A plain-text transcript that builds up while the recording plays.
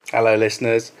Hello,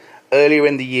 listeners. Earlier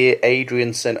in the year,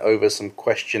 Adrian sent over some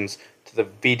questions to the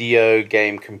video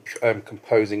game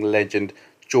composing legend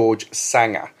George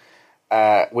Sanger.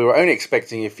 We were only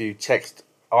expecting a few text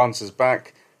answers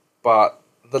back, but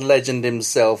the legend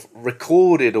himself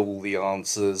recorded all the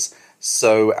answers,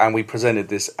 and we presented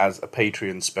this as a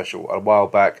Patreon special a while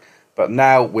back, but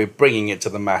now we're bringing it to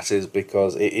the masses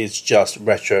because it is just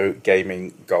retro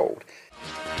gaming gold.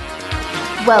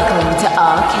 Welcome to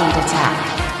Arcade Attack.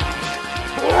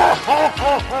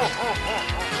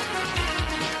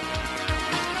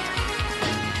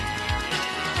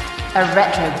 A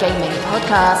retro gaming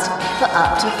podcast for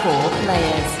up to 4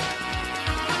 players.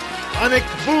 Sonic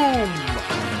Boom!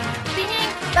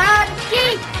 Singing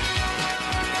Donkey!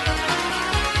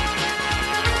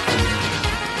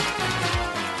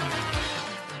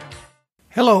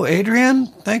 Hello, Adrian.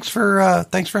 Thanks for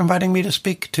inviting me to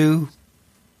speak to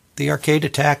the Arcade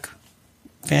Attack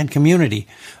fan community.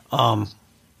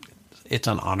 It's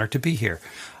an honor to be here.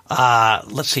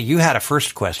 Let's see. You had a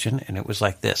first question, and it was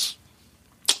like this.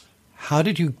 How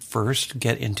did you first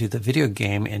get into the video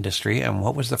game industry, and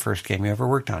what was the first game you ever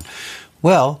worked on?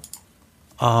 Well,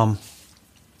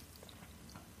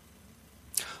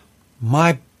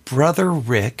 my brother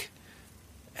Rick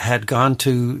had gone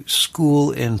to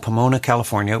school in Pomona,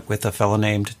 California with a fellow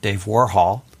named Dave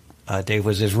Warhol. Dave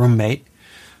was his roommate.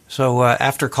 So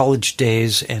after college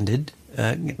days ended,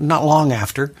 not long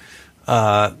after,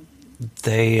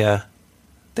 they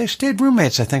stayed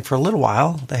roommates, I think, for a little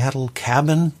while. They had a little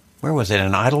cabin. Where was it?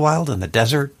 In Idlewild in the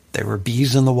desert. There were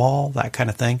bees in the wall, that kind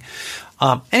of thing.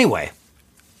 Anyway,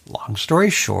 long story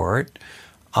short,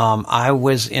 I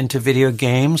was into video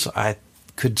games. I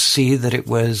could see that it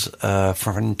was a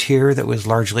frontier that was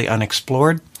largely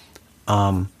unexplored.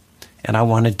 And I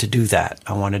wanted to do that.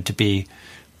 I wanted to be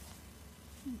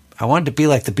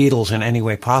like the Beatles in any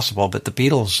way possible, but the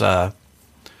Beatles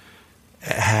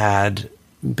had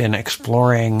been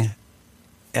exploring.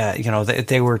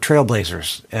 They were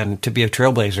trailblazers, and to be a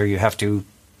trailblazer, you have to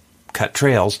cut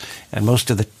trails, and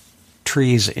most of the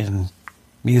trees in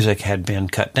music had been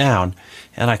cut down,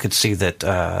 and I could see that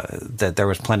there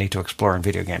was plenty to explore in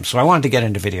video games. So I wanted to get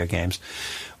into video games.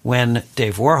 When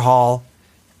Dave Warhol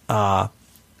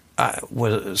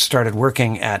started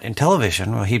working at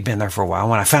Intellivision, well, he'd been there for a while.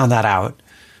 When I found that out,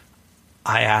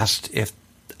 I asked if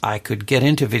I could get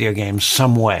into video games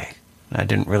some way. I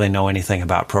didn't really know anything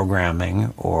about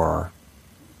programming or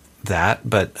that,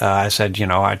 but I said,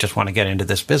 I just want to get into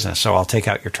this business, so I'll take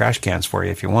out your trash cans for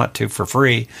you if you want to, for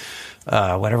free,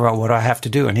 what do I have to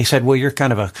do? And he said, well, you're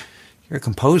a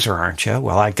composer, aren't you?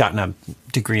 Well, I'd gotten a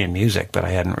degree in music, but I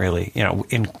hadn't really,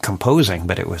 in composing,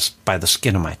 but it was by the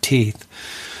skin of my teeth.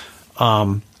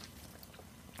 But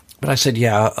I said,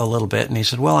 yeah, a little bit. And he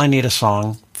said, well, I need a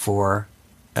song for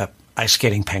Ice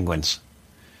Skating Penguins.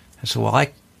 I said, well,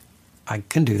 I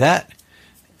can do that.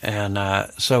 And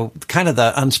so kind of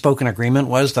the unspoken agreement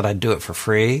was that I'd do it for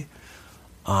free.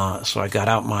 So I got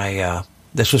out my,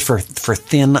 this was for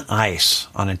Thin Ice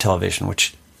on Intellivision,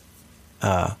 which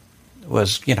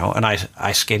was, an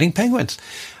ice skating penguins.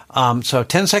 So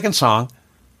 10-second song.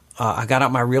 I got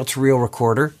out my reel-to-reel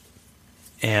recorder,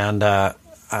 and I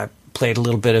played a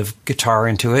little bit of guitar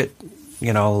into it,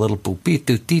 a little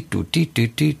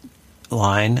boop-beep-doot-deet-doot-deet-doot-deet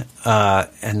line.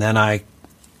 And then I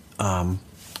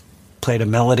played a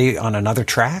melody on another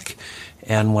track,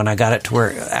 and when I got it to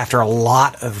where, after a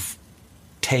lot of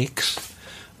takes,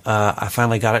 I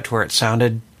finally got it to where it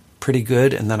sounded pretty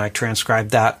good, and then I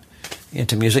transcribed that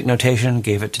into music notation,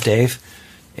 gave it to Dave,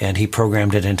 and he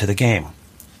programmed it into the game.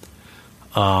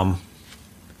 And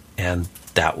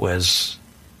that was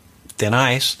Thin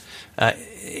Ice.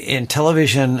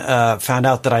 Intellivision found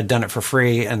out that I'd done it for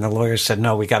free, and the lawyers said,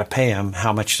 no, we got to pay him.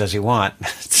 How much does he want?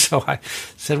 So I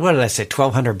said, what did I say,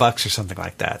 $1,200 or something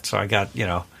like that. So I got,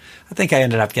 I think I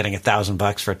ended up getting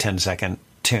 $1,000 for a 10-second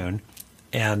tune.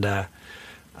 And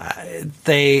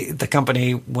the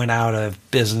company went out of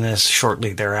business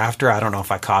shortly thereafter. I don't know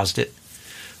if I caused it.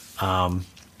 And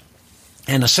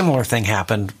a similar thing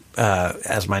happened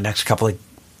as my next couple of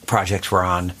projects were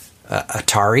on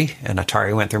Atari, and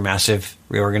Atari went through massive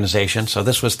reorganization. So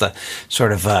this was the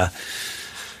sort of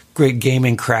great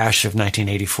gaming crash of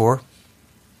 1984.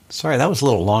 Sorry, that was a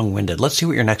little long-winded. Let's see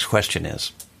what your next question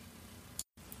is.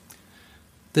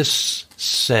 This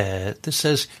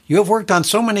says, you have worked on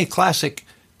so many classic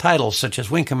titles such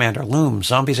as Wing Commander, Loom,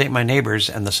 Zombies Ate My Neighbors,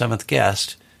 and The Seventh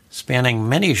Guest, spanning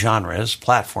many genres,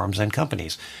 platforms, and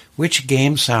companies. Which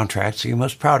game soundtracks are you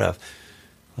most proud of?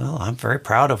 Well, I'm very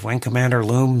proud of Wing Commander,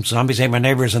 Loom, Zombies Ate My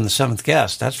Neighbors, and The Seventh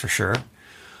Guest, that's for sure.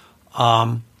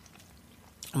 But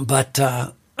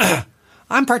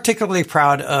I'm particularly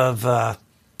proud of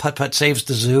Putt Putt Saves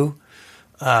the Zoo.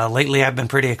 Lately, I've been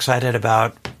pretty excited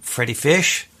about Freddy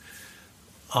Fish.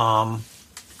 And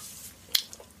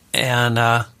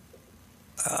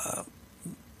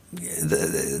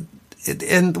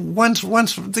once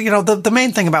the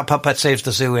main thing about Putt Putt Saves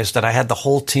the Zoo is that I had the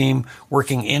whole team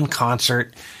working in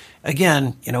concert.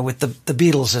 Again, with the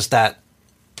Beatles as that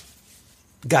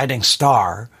guiding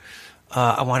star.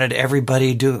 I wanted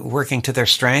everybody working to their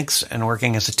strengths and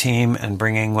working as a team and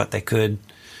bringing what they could,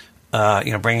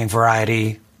 bringing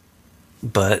variety,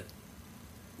 but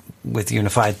with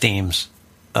unified themes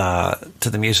to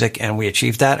the music. And we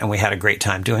achieved that, and we had a great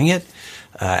time doing it.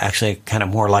 Actually, kind of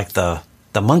more like the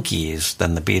Monkees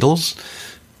than the Beatles.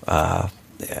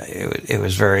 It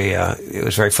was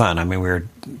very fun. I mean, we were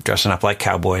dressing up like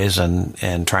cowboys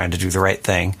and trying to do the right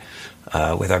thing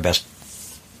with our best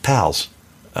pals.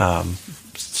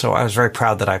 So I was very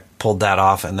proud that I pulled that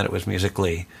off and that it was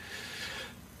musically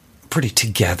pretty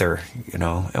together,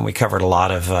 and we covered a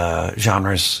lot of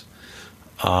genres.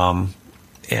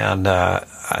 And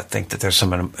I think that there's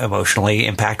some emotionally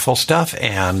impactful stuff,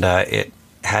 and it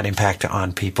had impact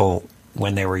on people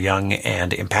when they were young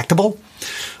and impactable.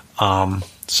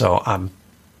 So I'm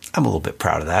a little bit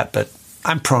proud of that, but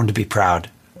I'm prone to be proud.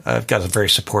 I've got a very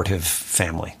supportive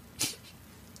family.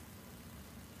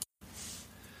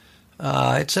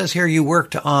 It says here you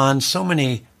worked on so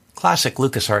many classic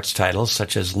LucasArts titles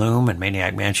such as Loom and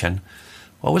Maniac Mansion.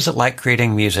 What was it like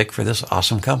creating music for this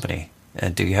awesome company?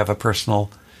 And do you have a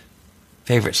personal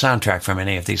favorite soundtrack from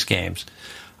any of these games?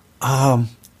 Loom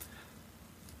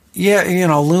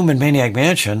and Maniac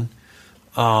Mansion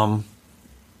are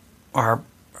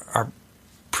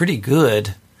pretty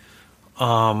good.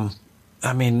 Loom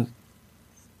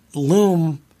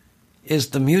is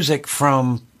the music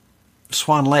from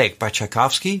Swan Lake by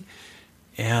Tchaikovsky,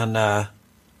 and I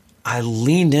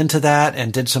leaned into that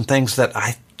and did some things that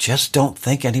I just don't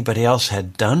think anybody else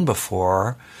had done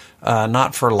before,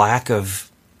 not for lack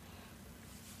of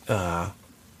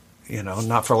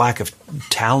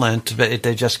talent, but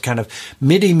they just kind of,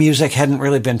 MIDI music hadn't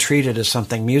really been treated as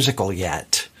something musical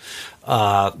yet.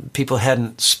 People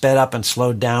hadn't sped up and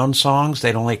slowed down songs.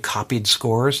 They'd only copied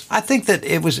scores. I think that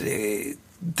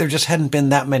there just hadn't been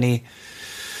that many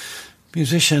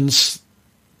musicians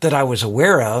that I was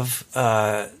aware of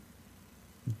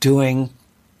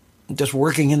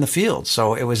working in the field.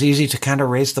 So it was easy to kind of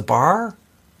raise the bar.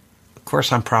 Of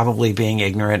course, I'm probably being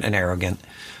ignorant and arrogant.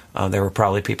 There were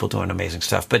probably people doing amazing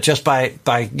stuff. But just by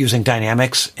using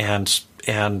dynamics and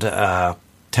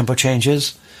tempo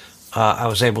changes, I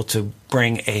was able to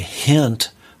bring a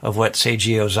hint of what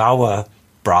Seiji Ozawa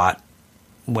brought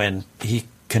when he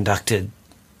conducted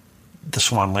the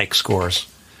Swan Lake scores.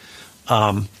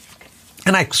 And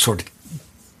I sort of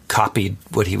copied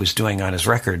what he was doing on his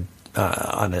record,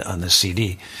 on this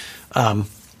CD.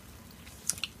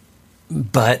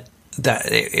 But that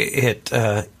it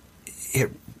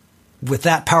with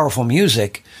that powerful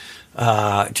music,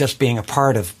 just being a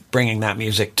part of bringing that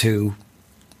music to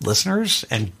listeners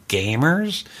and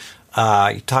gamers,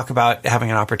 you talk about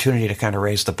having an opportunity to kind of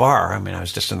raise the bar. I mean, I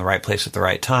was just in the right place at the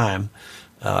right time.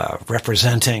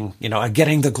 Representing,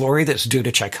 getting the glory that's due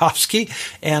to Tchaikovsky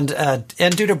and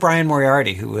due to Brian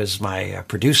Moriarty, who was my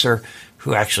producer,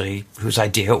 whose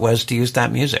idea it was to use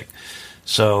that music.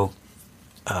 So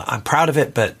I'm proud of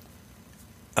it, but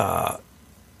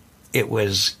it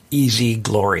was easy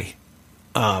glory.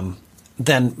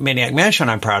 Then Maniac Mansion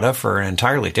I'm proud of for an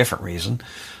entirely different reason.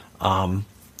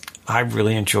 I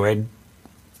really enjoyed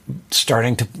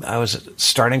I was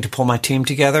starting to pull my team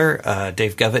together.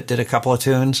 Dave Govett did a couple of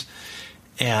tunes,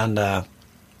 and I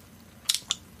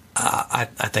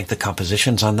think the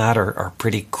compositions on that are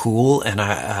pretty cool.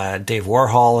 And Dave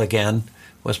Warhol, again,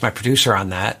 was my producer on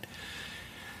that.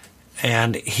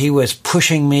 And he was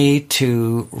pushing me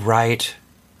to write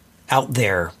out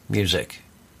there music.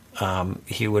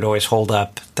 He would always hold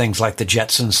up things like the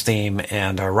Jetsons theme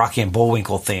and Rocky and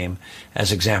Bullwinkle theme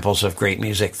as examples of great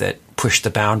music that pushed the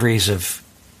boundaries of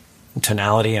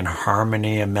tonality and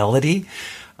harmony and melody.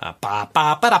 Ba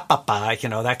ba ba da ba ba,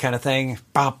 that kind of thing.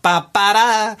 Ba ba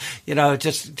ba da,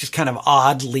 just kind of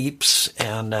odd leaps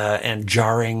and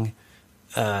jarring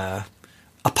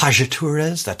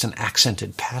appoggiaturas. That's an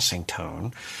accented passing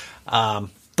tone.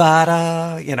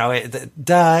 Ba-da, the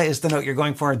da is the note you're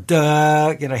going for.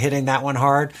 Da, hitting that one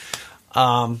hard.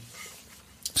 So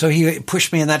he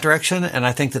pushed me in that direction, and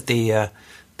I think that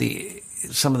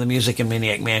some of the music in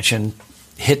Maniac Mansion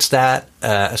hits that,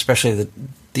 especially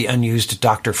the unused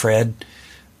Dr. Fred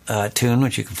tune,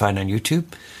 which you can find on YouTube.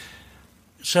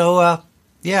 So,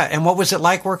 and what was it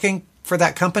like working for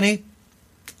that company?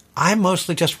 I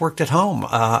mostly just worked at home.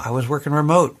 I was working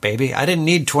remote, baby. I didn't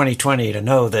need 2020 to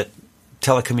know that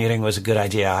telecommuting was a good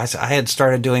idea. I had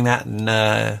started doing that in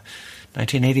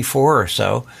 1984 or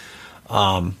so.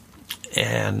 And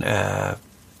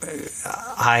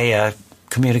I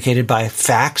communicated by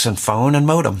fax and phone and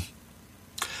modem.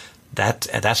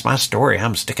 That's my story.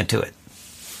 I'm sticking to it.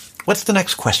 What's the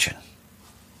next question?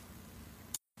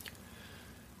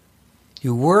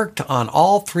 You worked on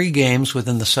all 3 games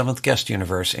within the Seventh Guest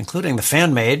universe, including the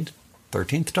fan-made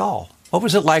 13th Doll. What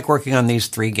was it like working on these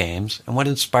 3 games, and what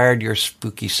inspired your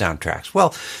spooky soundtracks?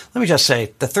 Well, let me just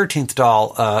say, the 13th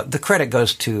Doll, the credit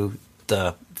goes to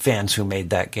the fans who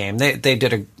made that game. They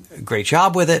did a great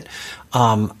job with it.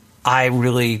 I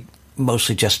really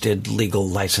mostly just did legal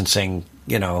licensing,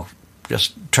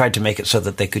 just tried to make it so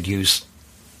that they could use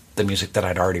the music that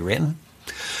I'd already written.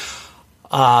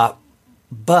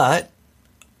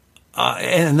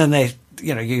 And then they,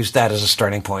 used that as a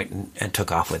starting point and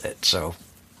took off with it. So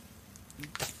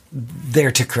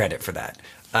they're to credit for that.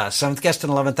 Seventh Guest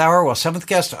and 11th Hour. Well, Seventh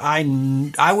Guest,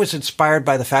 I was inspired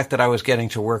by the fact that I was getting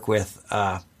to work with.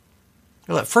 Well,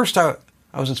 at first, I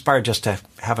was inspired just to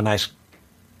have a nice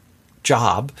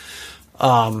job.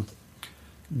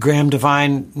 Graham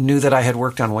Devine knew that I had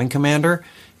worked on Wing Commander,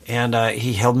 and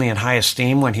he held me in high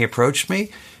esteem when he approached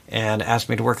me and asked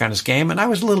me to work on his game. And I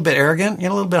was a little bit arrogant, a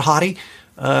little bit haughty.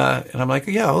 And I'm like,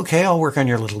 yeah, okay, I'll work on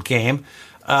your little game.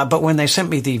 But when they sent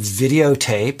me the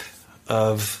videotape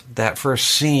of that first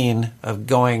scene of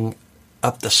going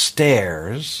up the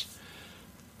stairs,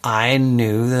 I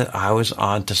knew that I was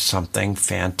onto something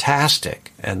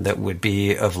fantastic and that would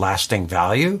be of lasting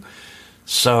value.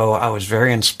 So I was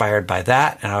very inspired by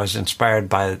that, and I was inspired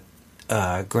by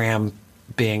Graham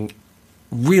being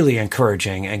really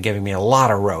encouraging and giving me a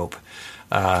lot of rope.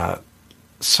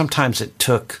 Sometimes it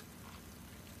took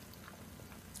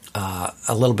a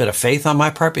little bit of faith on my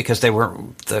part because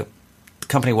the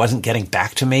company wasn't getting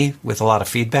back to me with a lot of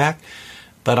feedback.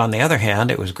 But on the other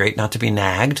hand, it was great not to be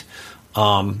nagged.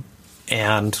 And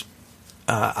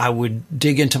I would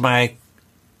dig into my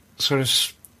sort of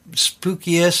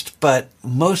spookiest but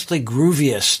mostly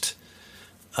grooviest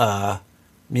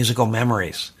musical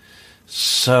memories.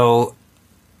 So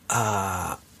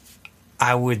I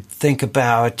would think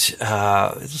about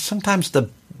sometimes the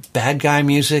bad guy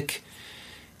music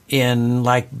in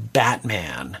like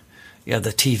Batman, the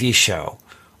TV show,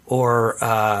 or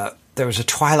there was a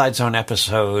Twilight Zone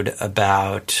episode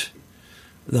about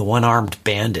the one-armed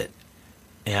bandit,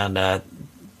 and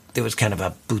it was kind of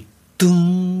a boot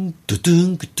doom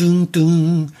doom doom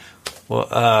doom. Well,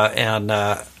 and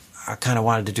I kind of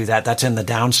wanted to do that. That's in the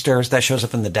downstairs. That shows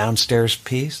up in the downstairs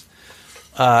piece.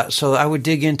 So I would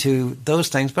dig into those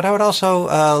things, but I would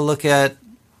also look at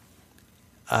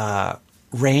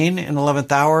Rain in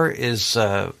 11th Hour is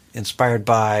inspired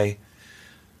by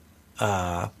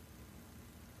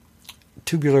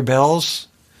Tubular Bells,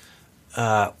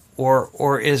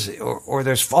 or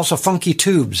there's also Funky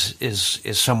Tubes is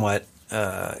somewhat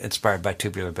inspired by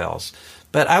Tubular Bells.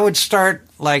 But I would start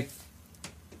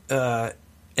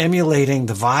emulating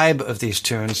the vibe of these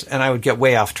tunes, and I would get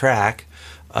way off track,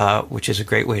 which is a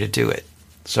great way to do it.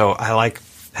 So I like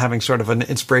having sort of an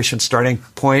inspiration starting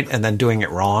point and then doing it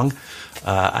wrong.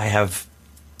 I have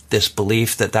this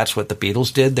belief that that's what the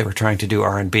Beatles did. They were trying to do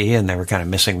R&B, and they were kind of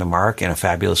missing the mark in a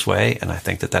fabulous way, and I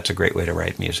think that that's a great way to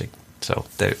write music. So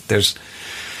there's...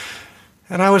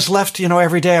 And I was left,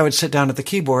 every day I would sit down at the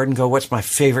keyboard and go, what's my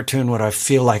favorite tune, what I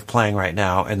feel like playing right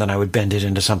now? And then I would bend it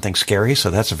into something scary, so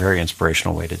that's a very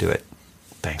inspirational way to do it.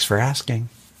 Thanks for asking.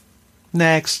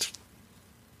 Next.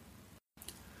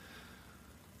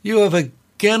 You have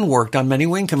again worked on many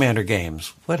Wing Commander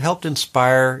games. What helped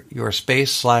inspire your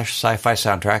space/sci-fi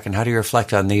soundtrack, and how do you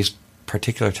reflect on these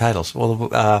particular titles?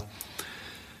 Well,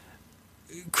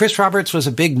 Chris Roberts was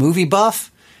a big movie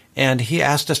buff, and he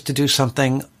asked us to do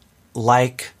something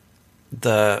like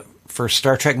the first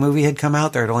Star Trek movie had come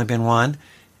out. There had only been one,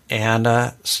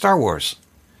 and Star Wars.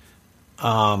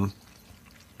 And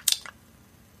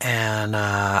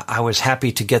I was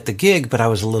happy to get the gig, but I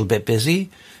was a little bit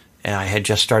busy. And I had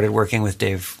just started working with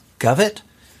Dave Govett,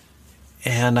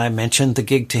 and I mentioned the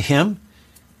gig to him,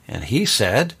 and he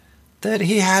said that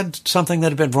he had something that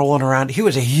had been rolling around. He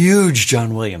was a huge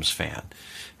John Williams fan,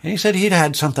 and he said he'd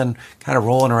had something kind of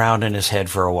rolling around in his head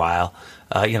for a while,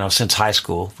 since high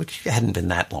school, which hadn't been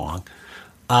that long.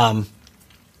 And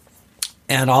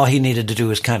all he needed to do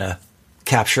was kind of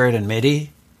capture it in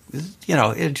MIDI.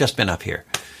 It had just been up here.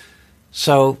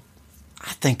 So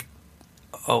I think,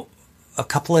 a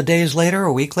couple of days later,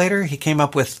 a week later, he came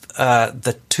up with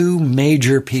the two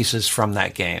major pieces from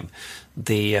that game.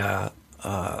 The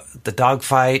the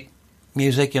dogfight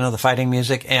music, the fighting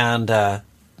music, and the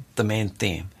main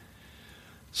theme.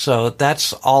 So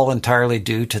that's all entirely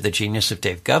due to the genius of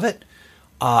Dave Govett.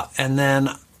 And then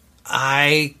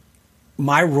my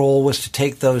role was to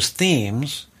take those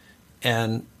themes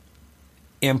and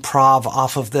improv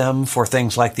off of them for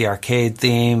things like the arcade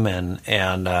theme and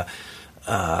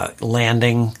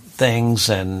landing things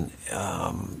and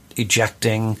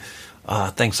ejecting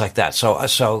things like that.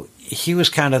 So he was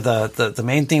kind of the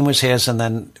main theme was his, and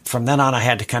then from then on I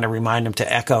had to kind of remind him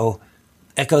to echo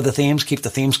the themes, keep the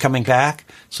themes coming back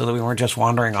so that we weren't just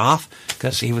wandering off,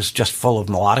 because he was just full of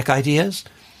melodic ideas.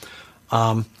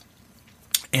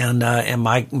 And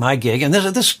my gig, and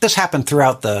this happened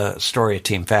throughout the story of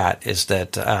Team Fat, is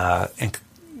that and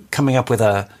coming up with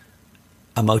a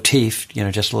motif,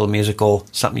 just a little musical,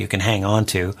 something you can hang on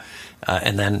to,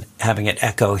 and then having it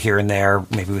echo here and there,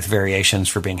 maybe with variations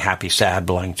for being happy, sad,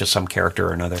 belonging to some character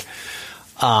or another.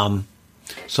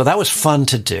 So that was fun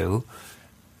to do.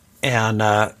 And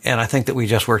I think that we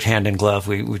just worked hand in glove.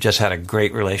 We just had a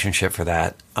great relationship for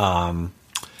that. And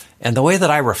the way that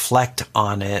I reflect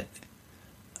on it,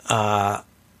 I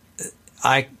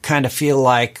kind of feel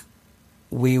like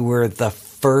we were the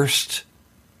first.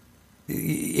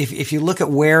 If you look at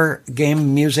where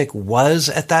game music was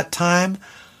at that time,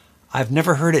 I've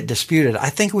never heard it disputed. I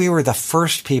think we were the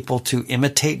first people to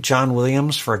imitate John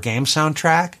Williams for a game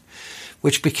soundtrack,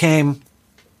 which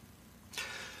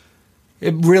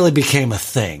really became a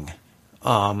thing.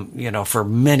 For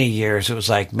many years, it was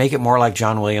like, make it more like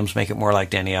John Williams, make it more like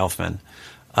Danny Elfman.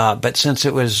 But since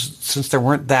there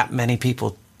weren't that many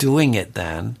people doing it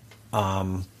then,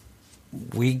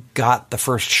 we got the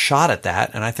first shot at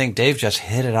that, and I think Dave just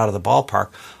hit it out of the ballpark.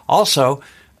 Also,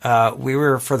 we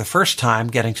were, for the first time,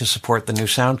 getting to support the new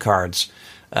sound cards.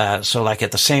 So like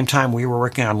at the same time, we were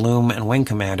working on Loom and Wing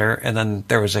Commander, and then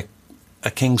there was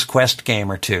a King's Quest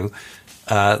game or two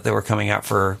that were coming out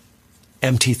for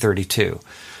MT32.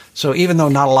 So even though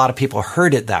not a lot of people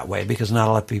heard it that way, because not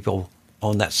a lot of people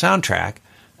owned that soundtrack,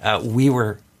 we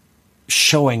were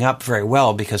showing up very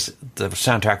well because the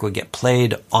soundtrack would get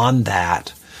played on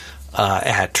that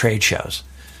at trade shows.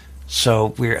 So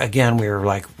we were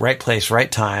like right place,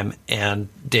 right time, and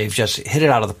Dave just hit it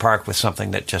out of the park with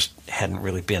something that just hadn't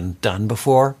really been done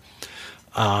before.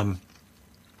 And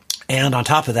on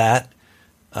top of that,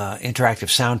 interactive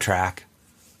soundtrack,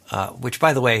 which,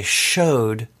 by the way,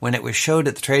 when it was showed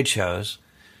at the trade shows,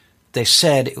 they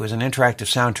said it was an interactive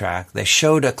soundtrack. They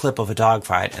showed a clip of a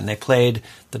dogfight, and they played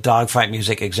the dogfight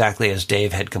music exactly as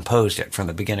Dave had composed it from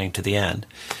the beginning to the end.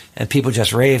 And people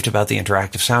just raved about the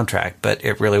interactive soundtrack, but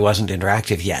it really wasn't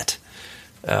interactive yet.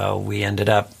 We ended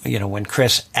up, when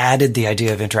Chris added the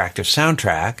idea of interactive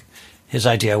soundtrack, his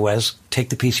idea was take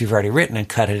the piece you've already written and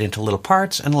cut it into little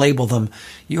parts and label them.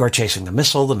 You are chasing the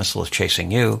missile is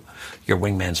chasing you, your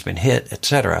wingman's been hit,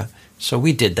 etc. So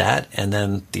we did that, and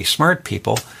then the smart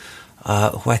people,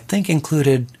 who I think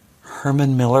included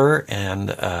Herman Miller and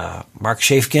Mark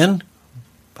Shafkin.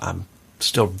 I'm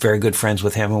still very good friends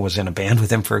with him and was in a band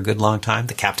with him for a good long time.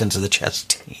 The Captains of the Chess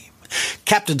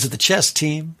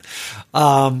Team.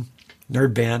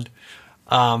 Nerd band.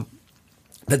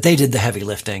 But they did the heavy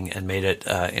lifting and made it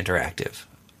interactive.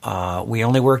 We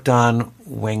only worked on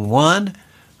Wing 1,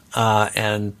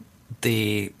 and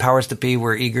the powers that be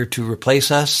were eager to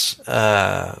replace us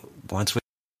once we...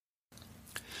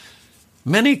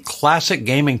 Many classic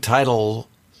gaming title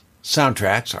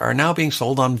soundtracks are now being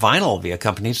sold on vinyl via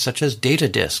companies such as Data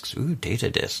Discs. Ooh,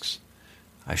 Data Discs.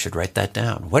 I should write that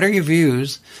down. What are your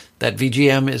views that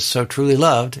VGM is so truly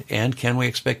loved, and can we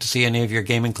expect to see any of your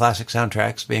gaming classic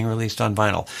soundtracks being released on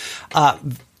vinyl?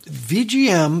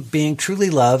 VGM being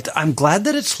truly loved, I'm glad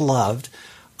that it's loved.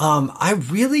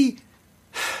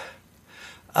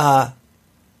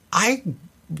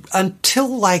 Until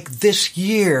like this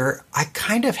year, I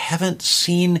kind of haven't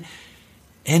seen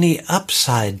any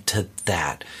upside to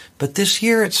that. But this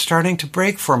year it's starting to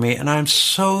break for me, and I'm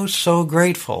so, so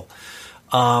grateful.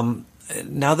 Now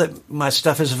that my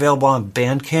stuff is available on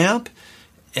Bandcamp,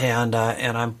 and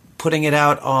I'm putting it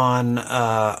out on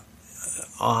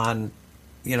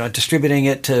distributing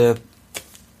it to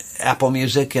Apple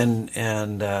Music and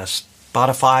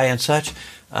Spotify and such.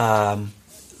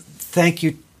 Thank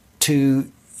you to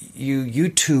you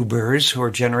YouTubers who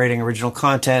are generating original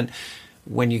content.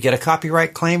 When you get a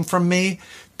copyright claim from me,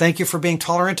 thank you for being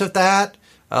tolerant of that.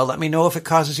 Let me know if it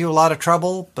causes you a lot of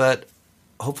trouble, but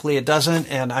hopefully it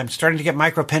doesn't. And I'm starting to get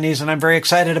micro pennies, and I'm very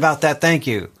excited about that. Thank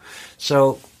you.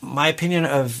 So my opinion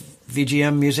of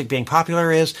VGM music being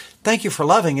popular is thank you for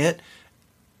loving it.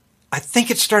 I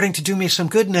think it's starting to do me some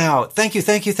good now. Thank you,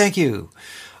 thank you, thank you.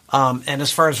 And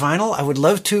as far as vinyl, I would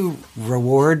love to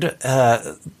reward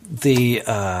the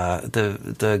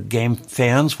game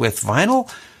fans with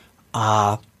vinyl.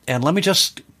 And let me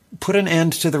just put an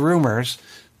end to the rumors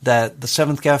that the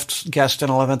Seventh Guest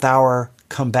and 11th Hour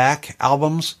comeback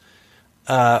albums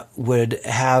would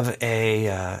have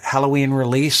a Halloween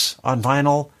release on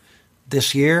vinyl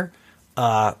this year.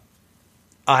 I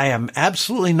am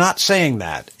absolutely not saying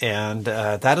that, and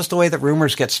that is the way that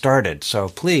rumors get started. So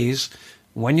please,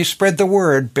 when you spread the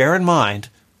word, bear in mind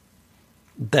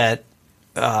that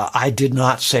I did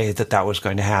not say that that was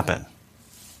going to happen,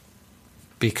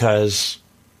 because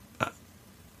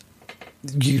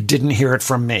you didn't hear it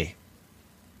from me.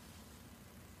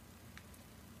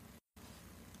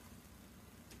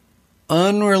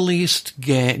 Unreleased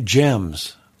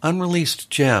gems. Unreleased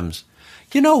gems.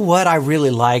 You know what I really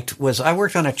liked was I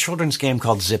worked on a children's game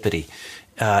called Zippity,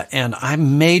 and I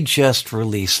may just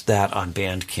release that on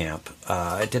Bandcamp.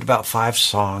 I did about 5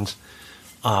 songs,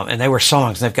 and they were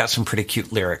songs. They've got some pretty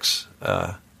cute lyrics.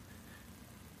 I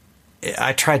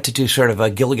tried to do sort of a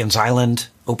Gilligan's Island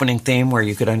opening theme where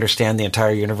you could understand the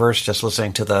entire universe just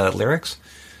listening to the lyrics.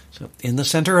 So, in the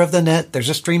center of the net, there's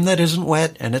a stream that isn't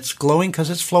wet, and it's glowing because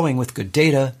it's flowing with good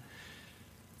data.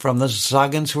 From the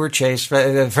Zoggans who were chased, from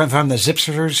the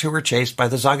Zipsters who were chased by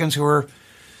the Zoggans who were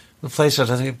replaced,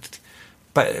 who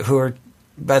were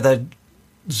by the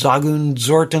Zogun,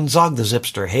 Zort, and Zog the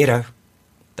Zipster. Hater.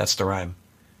 That's the rhyme.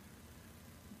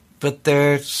 But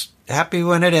they're happy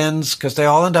when it ends because they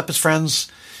all end up as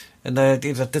friends. And I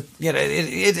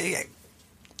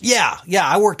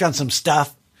worked on some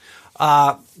stuff.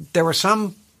 There were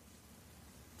some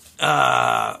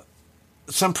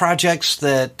projects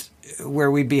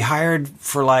where we'd be hired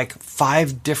for like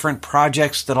 5 different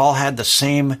projects that all had the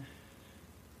same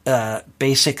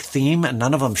basic theme, and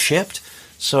none of them shipped.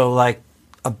 So like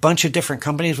a bunch of different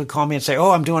companies would call me and say,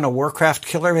 "Oh, I'm doing a Warcraft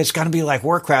killer. It's going to be like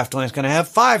Warcraft, only it's going to have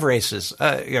 5 races."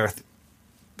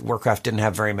 Warcraft didn't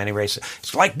have very many races.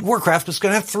 It's like Warcraft was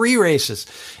going to have 3 races.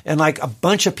 And like a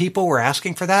bunch of people were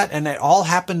asking for that. And it all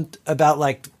happened about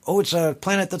like, oh, it's a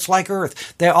planet that's like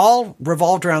Earth. They all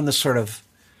revolved around this sort of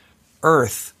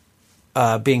Earth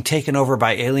being taken over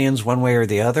by aliens one way or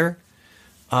the other.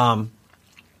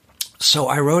 So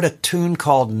I wrote a tune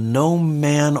called No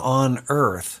Man on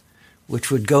Earth,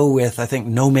 which would go with, I think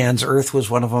No Man's Earth was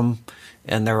one of them.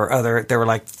 And there were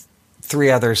like 3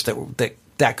 others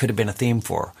that could have been a theme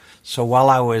for. So while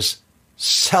I was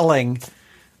selling,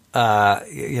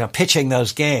 pitching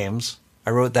those games, I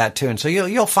wrote that tune. So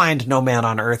you'll find No Man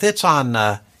on Earth. It's on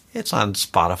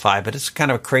Spotify, but it's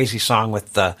kind of a crazy song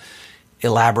with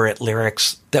elaborate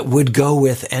lyrics that would go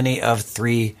with any of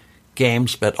 3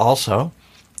 games, but also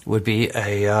would be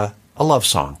a love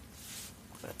song,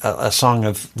 a song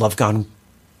of love gone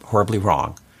horribly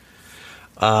wrong.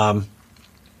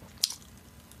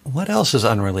 What else is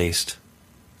unreleased?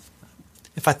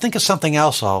 If I think of something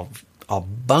else, I'll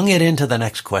bung it into the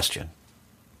next question.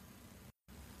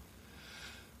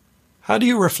 How do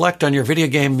you reflect on your video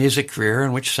game music career,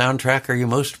 and which soundtrack are you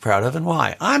most proud of and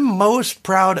why? I'm most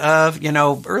proud of,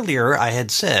 earlier I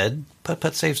had said Putt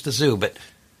Putt Saves the Zoo, but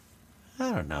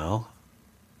I don't know.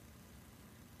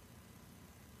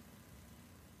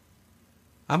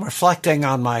 I'm reflecting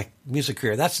on my music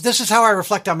career. This is how I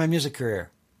reflect on my music career.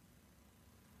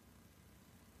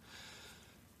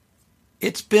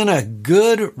 It's been a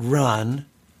good run.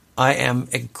 I am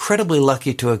incredibly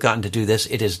lucky to have gotten to do this.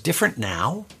 It is different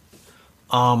now.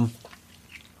 But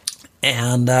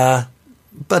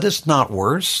it's not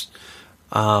worse.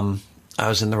 I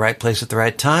was in the right place at the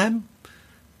right time.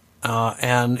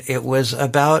 And it was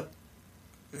about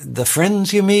the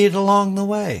friends you meet along the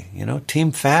way,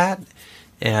 Team Fat,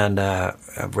 and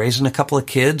raising a couple of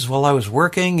kids while I was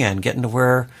working and getting to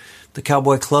wear the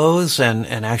cowboy clothes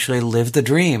and actually live the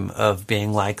dream of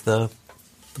being like the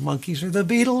Monkees or the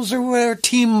Beatles or whatever,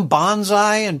 Team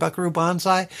Bonsai and Buckaroo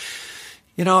Banzai.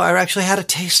 I actually had a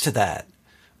taste of that.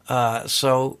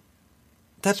 So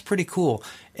that's pretty cool.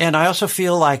 And I also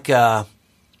feel like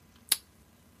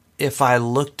if I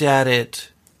looked at it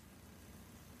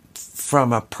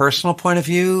from a personal point of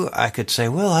view, I could say,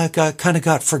 well, I kind of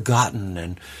got forgotten,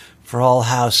 and for all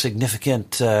how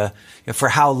significant, for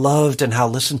how loved and how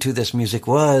listened to this music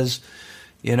was,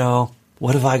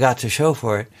 what have I got to show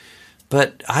for it?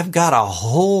 But I've got a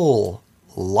whole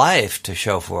life to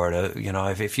show for it.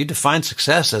 If you define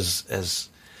success as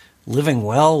living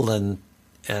well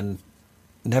and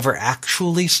never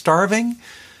actually starving,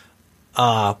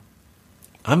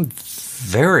 I'm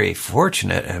very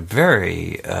fortunate and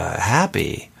very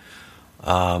happy.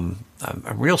 I'm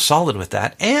real solid with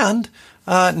that. And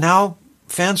now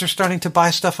fans are starting to buy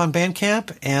stuff on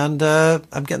Bandcamp, and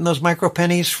I'm getting those micro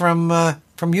pennies from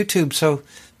YouTube. So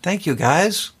thank you,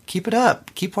 guys. Keep it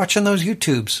up. Keep watching those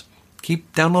YouTubes.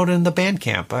 Keep downloading the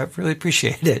Bandcamp. I really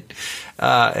appreciate it.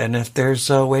 And if there's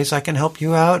ways I can help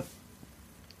you out,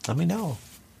 let me know.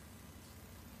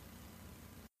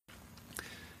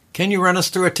 Can you run us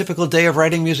through a typical day of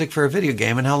writing music for a video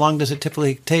game, and how long does it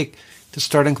typically take to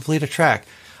start and complete a track?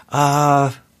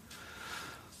 I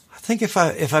think if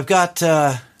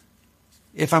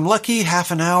I'm lucky,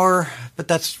 half an hour, but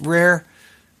that's rare.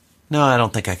 No, I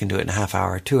don't think I can do it in a half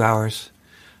hour, 2 hours.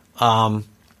 A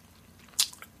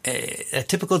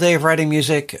typical day of writing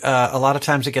music, a lot of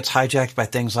times it gets hijacked by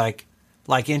things like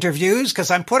interviews, because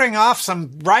I'm putting off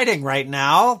some writing right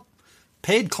now.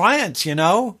 Paid clients,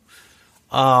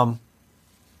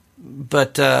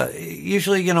 But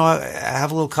usually, I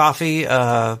have a little coffee,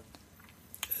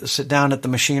 sit down at the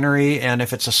machinery, and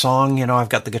if it's a song, I've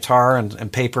got the guitar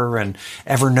and paper and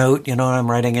Evernote, I'm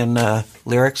writing in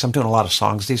lyrics. I'm doing a lot of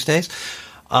songs these days.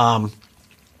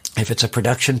 If it's a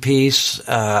production piece,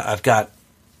 I've got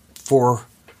 4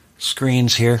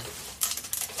 screens here.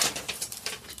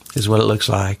 Is what it looks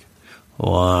like.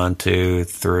 1, 2,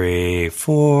 3,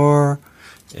 4.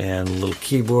 And little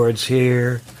keyboards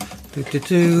here.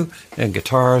 And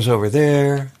guitars over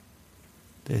there.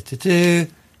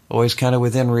 Always kind of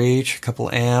within reach. A couple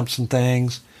amps and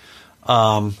things.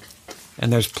 And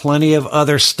there's plenty of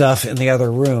other stuff in the other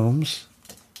rooms.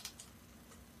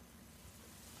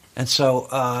 And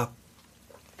so,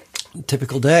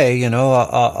 typical day,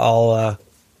 I'll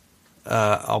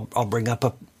bring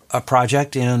up a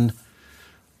project in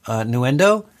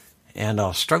Nuendo, and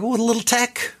I'll struggle with a little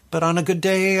tech, but on a good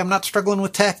day, I'm not struggling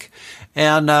with tech,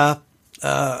 and pop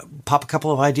a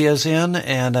couple of ideas in,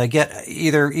 and get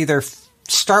either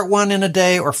start one in a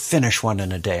day or finish one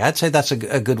in a day. I'd say that's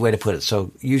a good way to put it.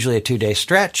 So usually a 2-day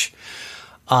stretch,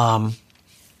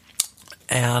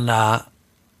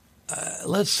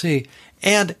 let's see.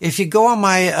 And if you go on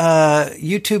my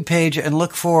YouTube page and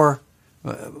look for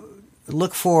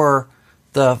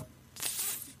the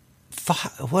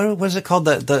what was it called,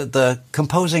 the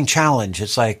composing challenge?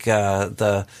 It's like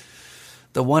the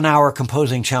 1 hour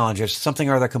composing challenge or something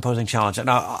or other composing challenge, and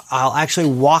I'll actually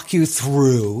walk you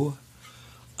through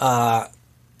the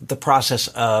process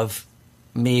of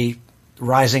me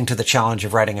rising to the challenge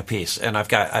of writing a piece. And I've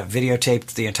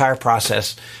videotaped the entire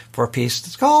process for a piece.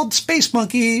 It's called Space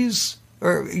Monkeys,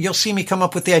 or you'll see me come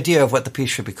up with the idea of what the piece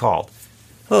should be called.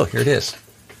 Oh, here it is.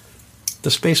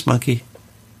 The Space Monkey.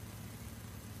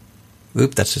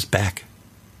 Oop, that's his back.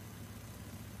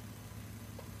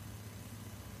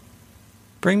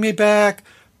 Bring me back.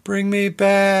 Bring me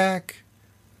back.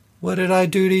 What did I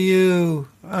do to you?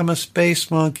 I'm a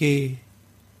space monkey.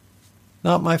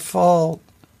 Not my fault.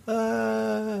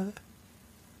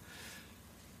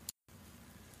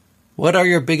 What are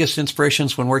your biggest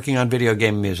inspirations when working on video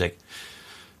game music?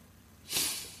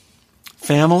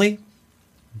 Family,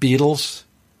 Beatles,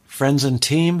 Friends and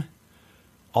Team,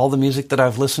 all the music that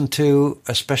I've listened to,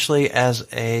 especially as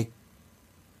a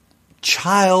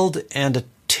child and a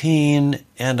teen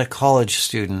and a college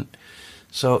student.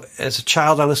 So as a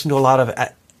child, I listened to a lot of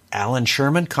Alan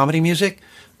Sherman comedy music,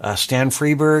 Stan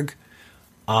Freberg.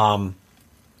 I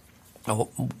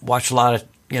watched a lot of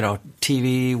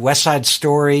TV, West Side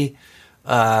Story,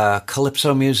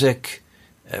 calypso music,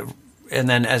 and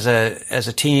then as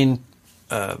a teen,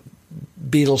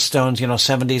 Beatles, Stones,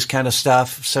 70s kind of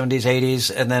stuff, 70s, 80s,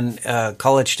 and then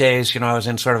college days, I was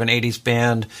in sort of an 80s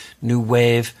band, new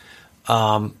wave.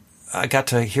 I got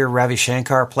to hear Ravi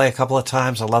Shankar play a couple of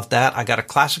times. I loved that. I got a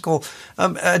classical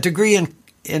a degree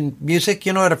in music,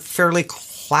 at a fairly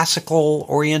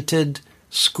classical-oriented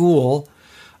school,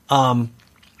 but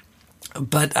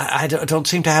I don't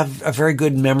seem to have a very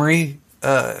good memory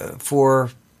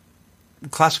for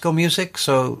classical music,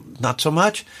 so not so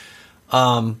much.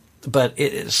 But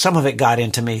some of it got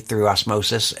into me through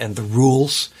osmosis and the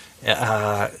rules,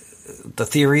 the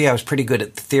theory. I was pretty good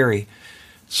at the theory,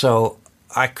 so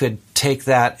I could take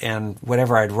that and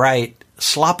whatever I'd write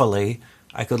sloppily,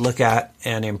 I could look at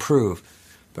and improve.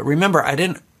 But remember,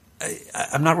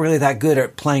 I'm not really that good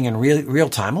at playing in real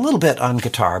time. A little bit on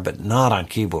guitar, but not on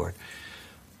keyboard.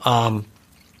 And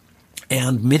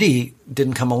MIDI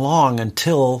didn't come along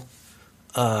until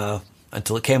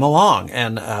it came along.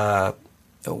 And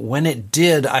when it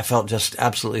did, I felt just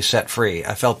absolutely set free.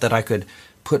 I felt that I could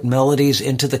put melodies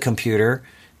into the computer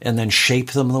and then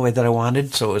shape them the way that I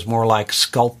wanted. So it was more like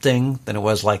sculpting than it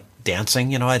was like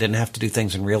dancing. I didn't have to do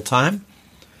things in real time.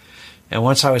 And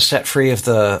once I was set free of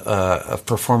of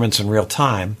performance in real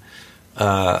time,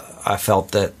 I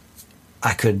felt that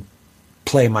I could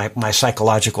play my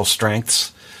psychological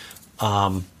strengths.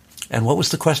 And what was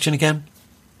the question again?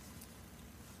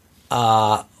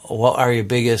 What are your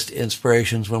biggest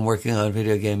inspirations when working on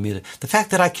video game music? The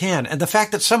fact that I can, and the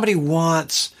fact that somebody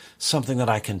wants something that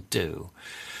I can do,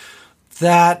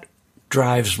 that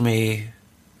drives me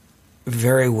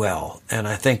very well. And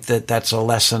I think that that's a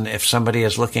lesson if somebody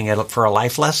is looking at it for a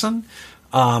life lesson.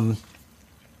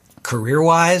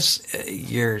 Career-wise,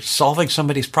 you're solving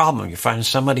somebody's problem. You're finding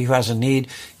somebody who has a need.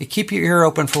 You keep your ear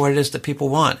open for what it is that people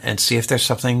want and see if there's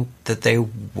something that they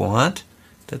want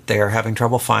that they are having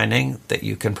trouble finding that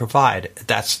you can provide.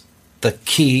 That's the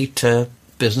key to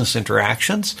business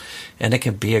interactions, and it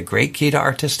can be a great key to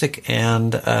artistic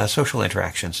and social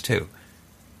interactions too.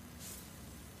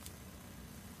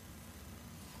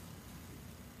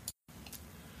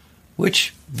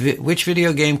 Which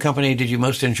video game company did you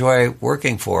most enjoy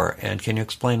working for, and can you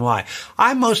explain why?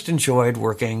 I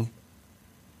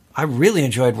really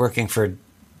enjoyed working for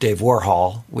Dave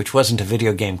Warhol, which wasn't a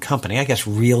video game company, I guess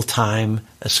Real Time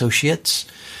Associates.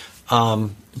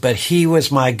 But he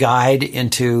was my guide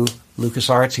into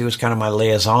LucasArts. He was kind of my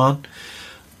liaison.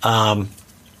 And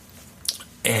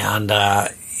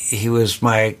he was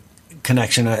my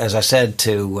connection, as I said,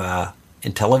 to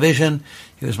Intellivision.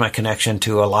 He was my connection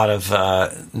to a lot of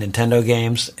Nintendo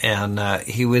games. And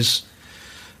he was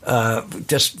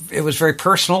it was very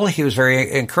personal. He was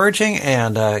very encouraging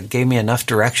and gave me enough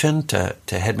direction to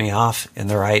head me off in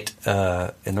the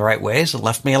right ways and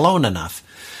left me alone enough.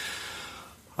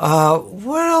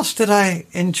 What else did I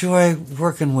enjoy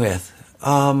working with?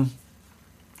 I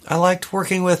liked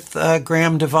working with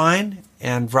Graham Devine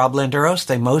and Rob Landeros.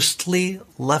 They mostly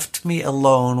left me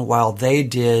alone while they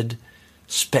did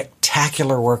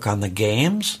spectacular work on the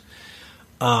games.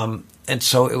 And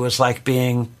so it was like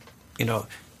being,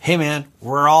 hey man,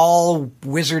 we're all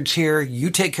wizards here. You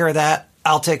take care of that.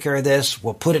 I'll take care of this.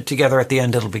 We'll put it together at the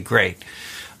end. It'll be great.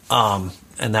 And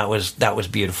that was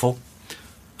beautiful.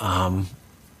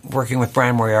 Working with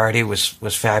Brian Moriarty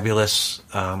was fabulous.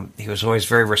 He was always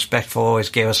very respectful, always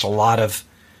gave us a lot of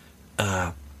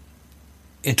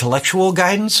intellectual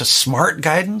guidance, a smart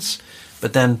guidance,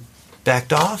 but then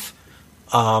backed off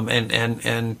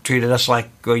and treated us like,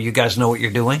 well, you guys know what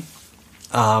you're doing.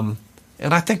 And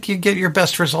I think you get your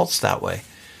best results that way.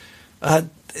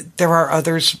 There are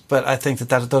others, but I think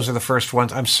that those are the first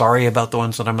ones. I'm sorry about the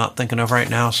ones that I'm not thinking of right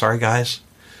now. Sorry, guys.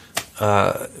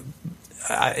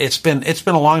 It's been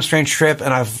a long, strange trip,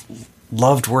 and I've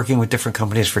loved working with different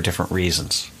companies for different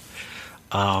reasons.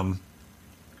 And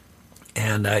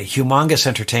Humongous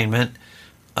Entertainment,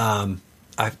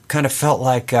 I kind of felt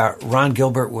like Ron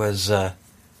Gilbert was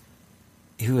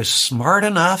he was smart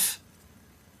enough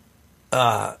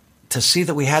to see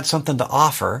that we had something to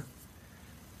offer,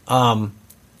 but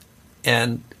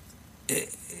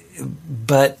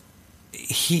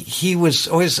he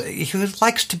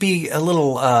likes to be a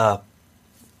little.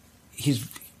 He's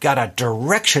got a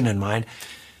direction in mind,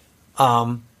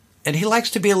 and he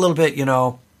likes to be a little bit,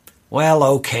 well,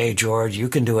 okay, George, you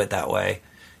can do it that way.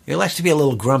 He likes to be a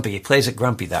little grumpy. He plays it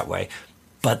grumpy that way,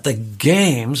 but the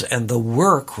games and the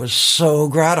work was so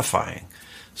gratifying.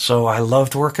 So I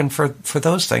loved working for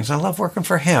those things. I love working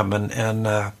for him.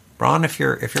 And Ron, if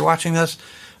you're watching this,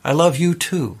 I love you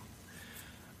too.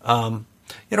 Ron's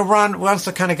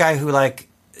the kind of guy who, like,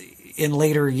 in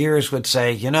later years would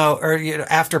say,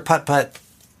 after Putt Putt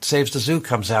Saves the Zoo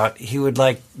comes out, he would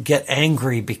get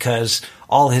angry because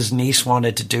all his niece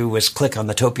wanted to do was click on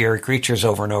the topiary creatures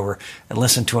over and over and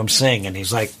listen to him sing. And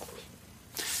he's like,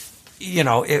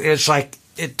 it's like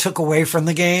it took away from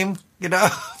the game,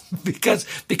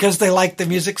 because they liked the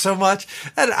music so much.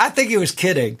 And I think he was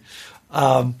kidding.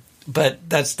 But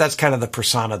that's kind of the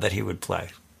persona that he would play.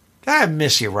 I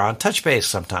miss you, Ron. Touch base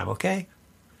sometime, okay?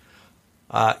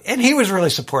 And he was really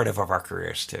supportive of our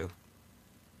careers too.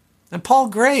 And Paul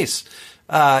Grace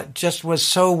just was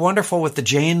so wonderful with the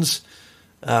Jane's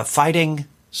fighting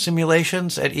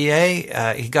simulations at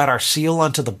EA. He got our seal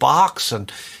onto the box, and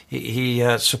he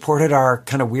supported our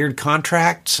kind of weird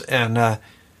contracts. And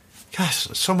gosh,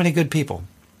 so many good people.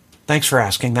 Thanks for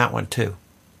asking that one too.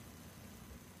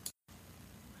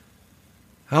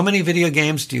 How many video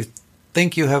games do you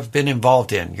think you have been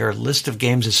involved in? Your list of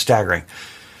games is staggering.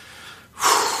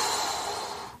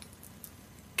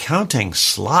 Counting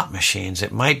slot machines,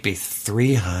 it might be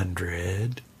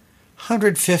 300,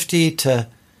 150 to,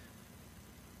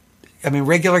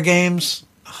 regular games,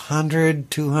 100,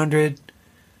 200.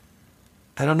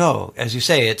 I don't know. As you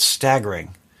say, it's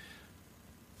staggering.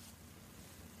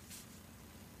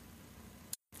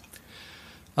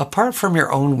 Apart from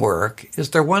your own work,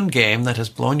 is there one game that has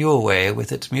blown you away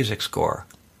with its music score?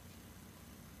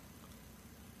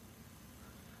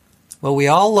 Well, we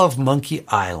all love Monkey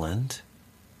Island,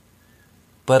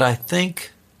 but I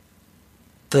think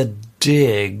The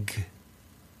Dig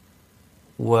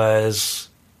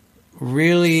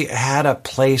really had a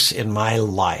place in my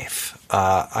life.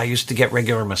 I used to get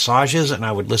regular massages, and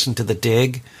I would listen to The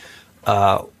Dig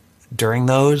during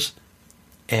those,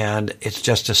 and it's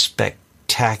just a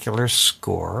spectacular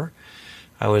score.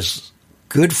 I was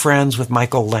good friends with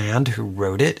Michael Land, who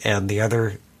wrote it, and the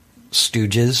other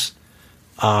Stooges,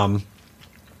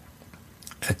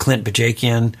 Clint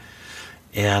Bajakian,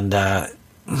 and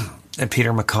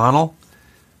Peter McConnell,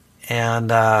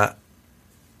 and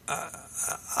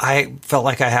I felt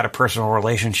like I had a personal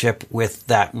relationship with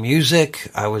that music.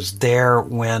 I was there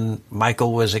when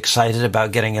Michael was excited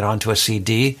about getting it onto a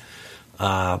CD.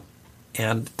 And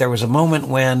there was a moment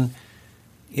when,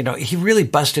 he really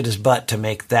busted his butt to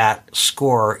make that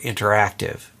score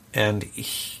interactive. And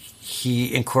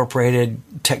he incorporated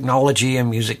technology and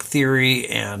music theory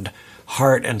and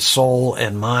heart and soul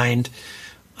and mind.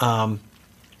 And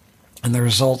the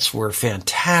results were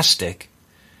fantastic.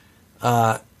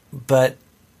 But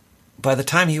by the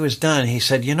time he was done, he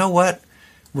said, you know what?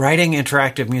 Writing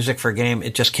interactive music for a game,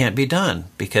 it just can't be done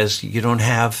because you don't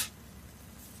have,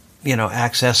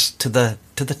 access to the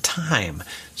time.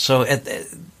 So,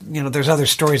 there's other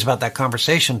stories about that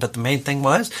conversation, but the main thing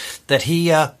was that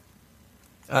he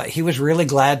was really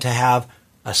glad to have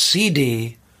a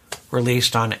CD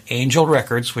released on Angel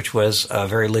Records, which was a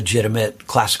very legitimate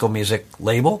classical music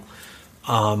label.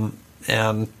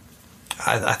 And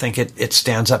I think it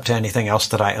stands up to anything else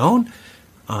that I own.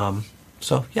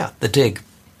 So, yeah, The Dig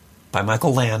by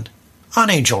Michael Land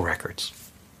on Angel Records.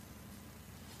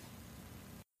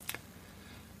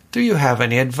 Do you have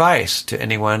any advice to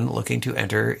anyone looking to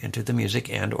enter into the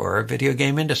music and or video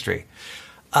game industry?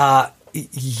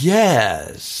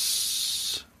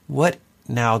 Yes.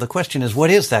 Now, the question is, what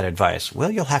is that advice?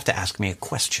 Well, you'll have to ask me a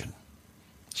question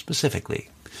specifically.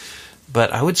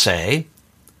 But I would say,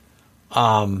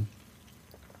 when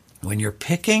you're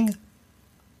picking...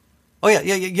 Oh, yeah,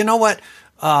 you know what?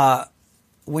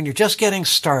 When you're just getting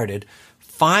started,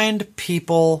 find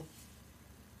people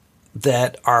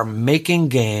that are making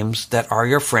games that are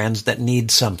your friends that need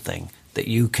something that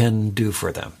you can do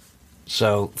for them.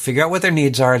 So figure out what their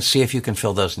needs are and see if you can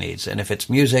fill those needs. And if it's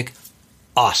music,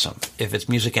 awesome. If it's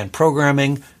music and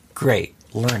programming, great.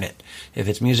 Learn it. If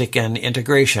it's music and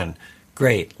integration,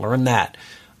 great. Learn that.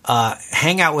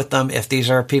 Hang out with them if these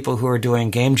are people who are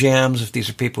doing game jams, if these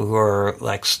are people who are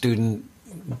like student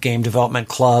game development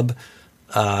club,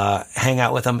 hang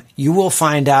out with them. You will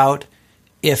find out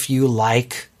if you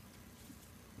like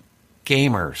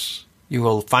gamers. You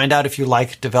will find out if you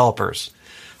like developers.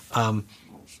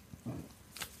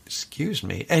 Excuse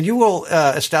me. And you will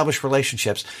establish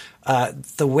relationships.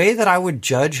 The way that I would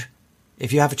judge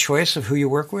if you have a choice of who you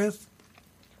work with,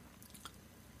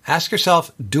 ask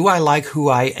yourself, do I like who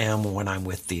I am when I'm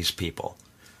with these people?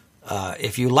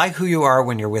 If you like who you are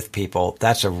when you're with people,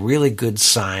 that's a really good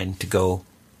sign to go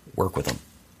work with them.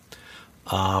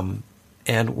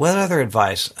 And what other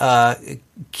advice?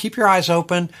 Keep your eyes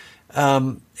open.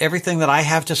 Everything that I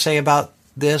have to say about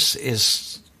this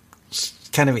is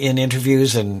kind of in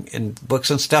interviews and in books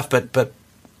and stuff, but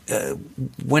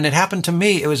when it happened to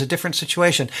me, it was a different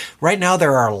situation. Right now,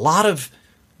 there are a lot of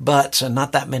butts and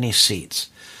not that many seats.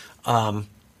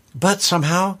 But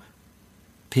somehow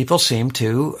people seem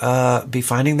to be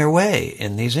finding their way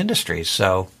in these industries.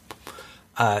 So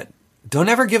don't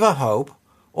ever give up hope,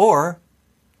 or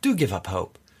do give up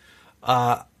hope.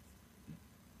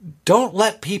 Don't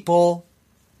let people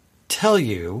tell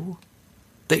you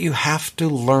that you have to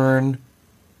learn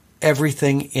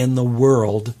everything in the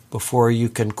world before you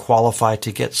can qualify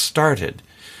to get started,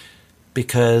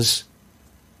 because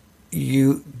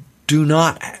you do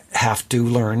not have to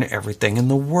learn everything in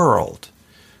the world.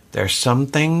 There's some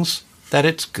things that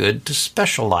it's good to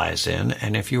specialize in,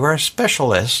 and if you are a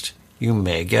specialist, you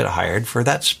may get hired for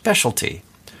that specialty.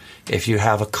 If you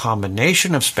have a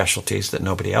combination of specialties that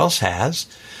nobody else has,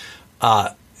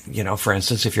 for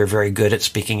instance, if you're very good at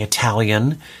speaking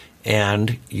Italian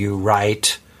and you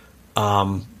write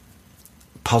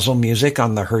puzzle music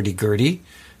on the hurdy-gurdy,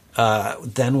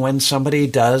 then when somebody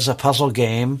does a puzzle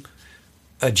game,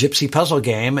 a gypsy puzzle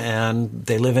game, and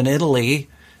they live in Italy,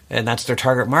 and that's their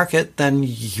target market, then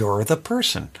you're the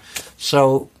person.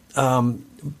 So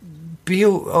be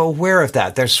aware of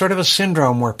that. There's sort of a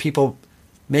syndrome where people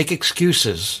make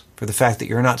excuses for the fact that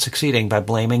you're not succeeding by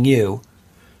blaming you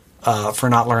for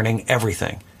not learning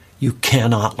everything. You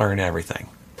cannot learn everything.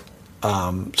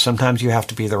 Sometimes you have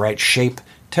to be the right shape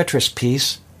Tetris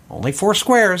piece, only 4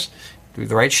 squares, do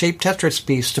the right shape Tetris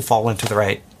piece to fall into the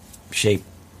right shape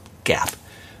gap.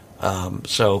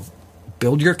 So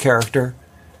build your character,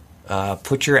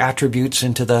 put your attributes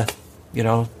into the,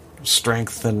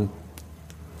 strength and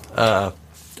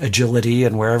agility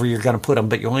and wherever you're going to put them,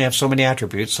 but you only have so many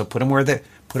attributes, so put them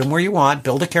where you want.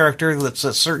 Build a character that's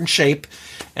a certain shape,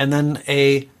 and then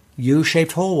a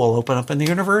U-shaped hole will open up in the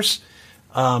universe,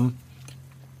 and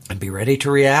be ready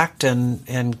to react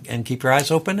and keep your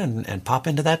eyes open and pop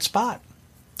into that spot.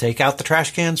 Take out the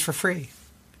trash cans for free,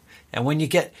 and when you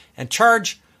get and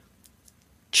charge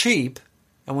cheap,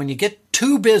 and when you get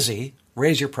too busy,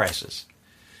 raise your prices.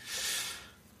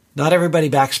 Not everybody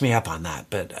backs me up on that,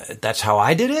 but that's how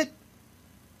I did it.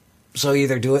 So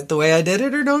either do it the way I did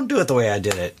it or don't do it the way I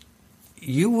did it.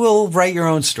 You will write your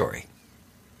own story.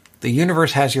 The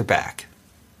universe has your back.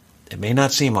 It may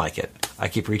not seem like it. I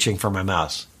keep reaching for my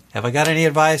mouse. Have I got any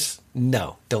advice?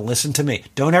 No. Don't listen to me.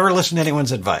 Don't ever listen to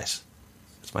anyone's advice.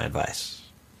 That's my advice.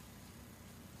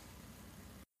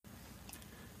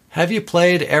 Have you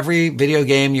played every video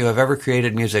game you have ever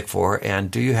created music for,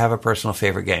 and do you have a personal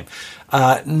favorite game?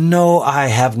 No, I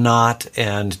have not,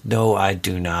 and no, I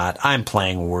do not. I'm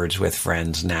playing Words with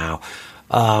Friends now.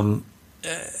 I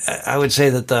would say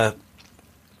that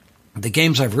the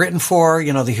games I've written for,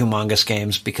 the humongous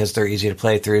games, because they're easy to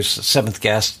play through. Seventh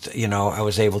Guest, I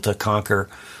was able to conquer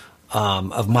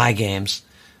of my games.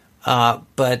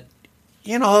 But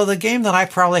the game that I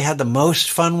probably had the most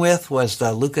fun with was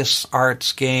the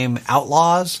LucasArts game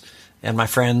Outlaws. And my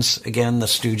friends, again, the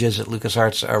Stooges at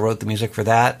LucasArts, wrote the music for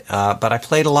that. But I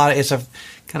played a lot. It's a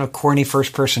kind of corny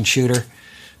first-person shooter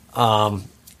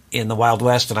in the Wild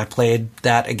West, and I played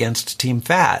that against Team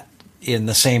Fat in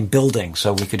the same building,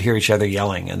 so we could hear each other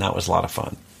yelling, and that was a lot of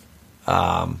fun.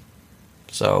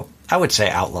 So I would say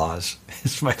Outlaws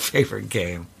is my favorite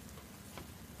game.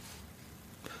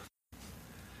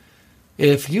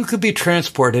 If you could be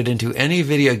transported into any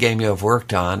video game you have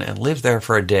worked on and live there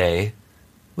for a day,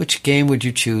 which game would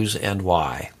you choose and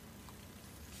why?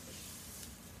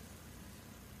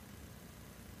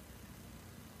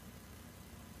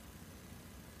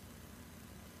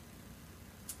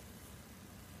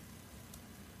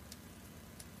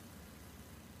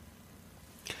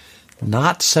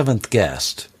 Not Seventh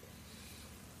Guest.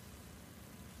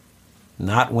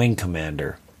 Not Wing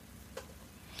Commander.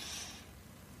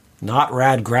 Not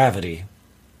Rad Gravity.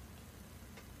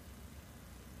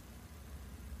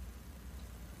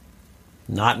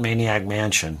 Not Maniac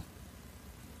Mansion.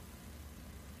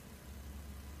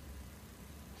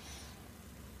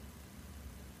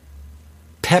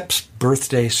 Pep's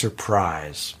Birthday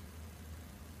Surprise.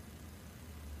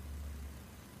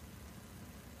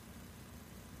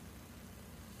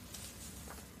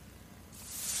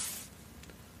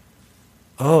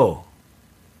 Oh.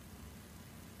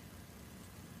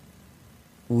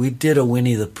 We did a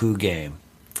Winnie the Pooh game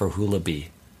for Hula Bee.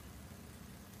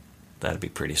 That'd be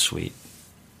pretty sweet.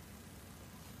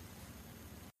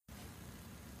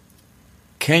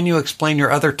 Can you explain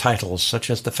your other titles, such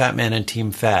as the Fat Man and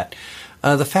Team Fat?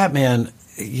 The Fat Man,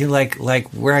 you like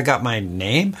where I got my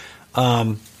name?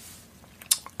 I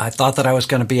thought that I was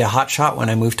going to be a hotshot when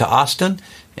I moved to Austin,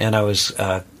 and I was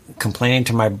complaining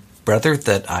to my brother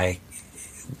that I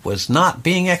was not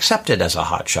being accepted as a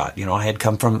hotshot. I had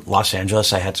come from Los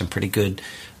Angeles. I had some pretty good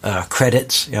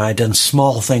credits. I had done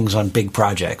small things on big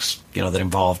projects, that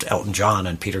involved Elton John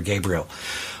and Peter Gabriel.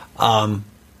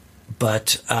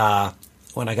 But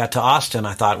when I got to Austin,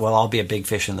 I thought, well, I'll be a big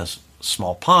fish in this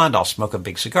small pond. I'll smoke a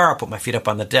big cigar. I'll put my feet up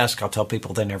on the desk. I'll tell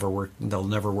people they'll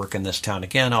never work in this town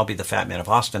again. I'll be the Fat Man of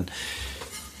Austin.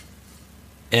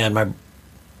 And my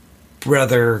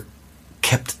brother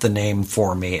kept the name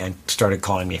for me and started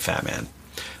calling me Fat Man.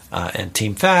 And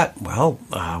Team Fat, well,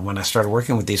 when I started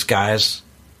working with these guys,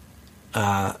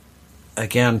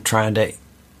 again, trying to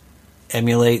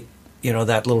emulate,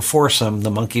 that little foursome,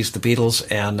 the Monkees, the Beatles,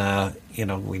 and,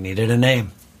 we needed a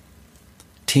name.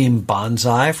 Team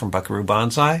Bonsai from Buckaroo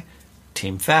Banzai,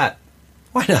 Team Fat.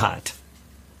 Why not?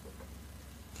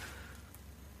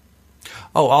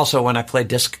 Oh, also, when I play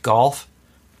disc golf,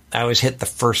 I always hit the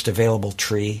first available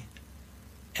tree.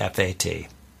 FAT.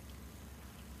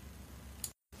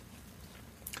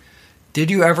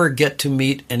 Did you ever get to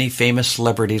meet any famous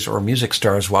celebrities or music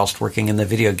stars whilst working in the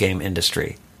video game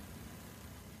industry?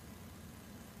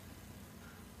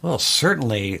 Well,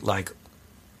 certainly, like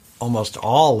almost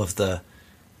all of the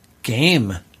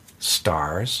game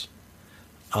stars.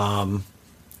 I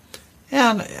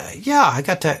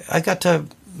got to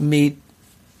meet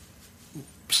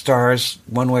stars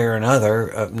one way or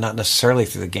another, not necessarily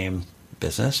through the game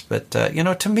business, but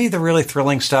to me the really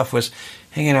thrilling stuff was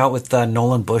hanging out with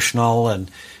Nolan Bushnell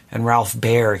and Ralph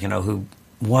Baer, who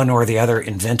one or the other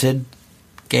invented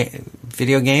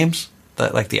video games,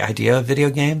 like the idea of video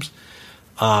games.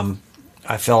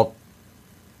 I felt,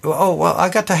 I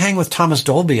got to hang with Thomas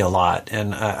Dolby a lot,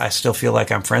 and I still feel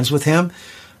like I'm friends with him.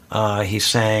 He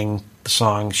sang the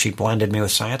song "She Blinded Me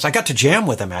with Science." I got to jam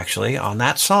with him actually on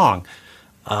that song.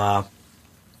 I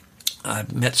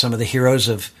met some of the heroes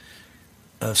of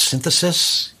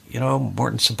synthesis,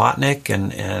 Morton Subotnick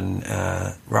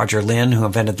and Roger Lynn, who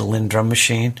invented the Lynn drum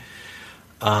machine,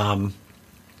 and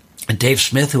Dave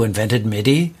Smith, who invented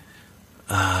MIDI.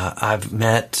 I've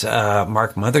met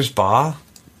Mark Mothersbaugh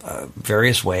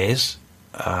various ways.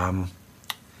 I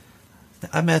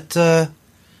met the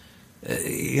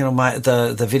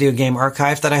video game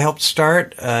archive that I helped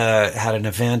start had an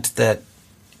event that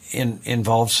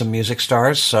involved some music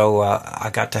stars, so I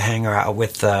got to hang out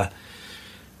with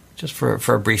just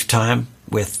for a brief time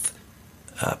with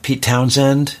Pete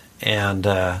Townsend and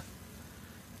this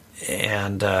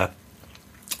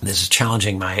is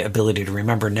challenging my ability to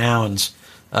remember nouns.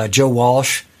 Joe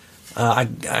Walsh.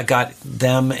 I got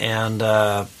them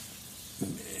and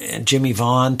Jimmy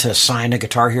Vaughn to sign a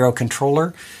Guitar Hero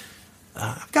controller.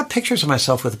 I've got pictures of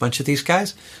myself with a bunch of these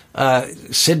guys.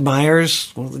 Sid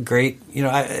Meier's, one of the great,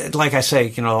 like I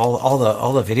say,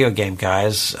 all the video game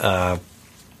guys.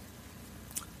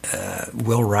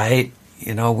 Will Wright,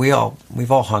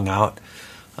 we've all hung out.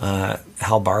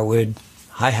 Hal Barwood.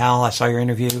 Hi, Hal. I saw your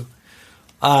interview.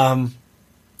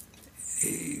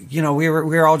 We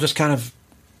were all just kind of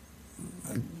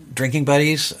drinking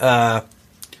buddies, I'm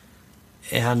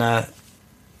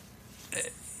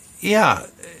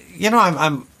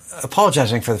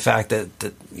apologizing for the fact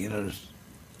that a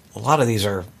lot of these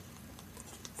are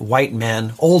white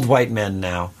men, old white men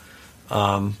now.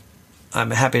 I'm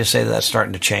happy to say that that's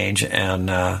starting to change, and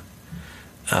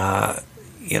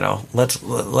let's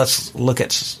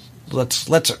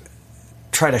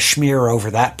try to smear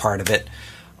over that part of it,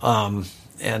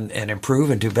 and improve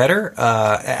and do better.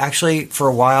 Actually, for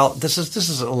a while, this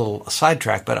is a little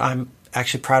sidetrack, but I'm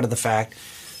actually proud of the fact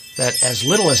that as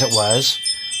little as it was,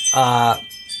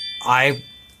 I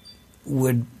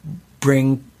would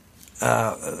bring.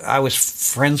 I was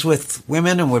friends with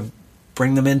women and would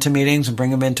bring them into meetings and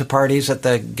bring them into parties at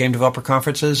the game developer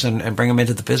conferences and bring them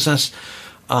into the business.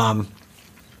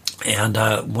 And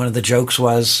one of the jokes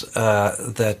was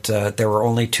that there were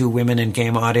only 2 women in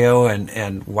game audio,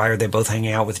 and why are they both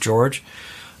hanging out with George?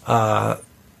 Ha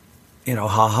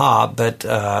ha. But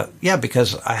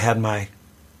because I had my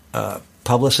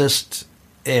publicist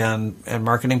and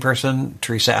marketing person,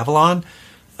 Teresa Avalon,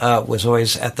 was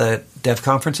always at the dev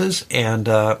conferences, and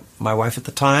my wife at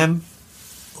the time,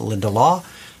 Linda Law,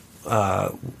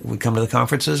 would come to the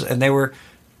conferences, and they were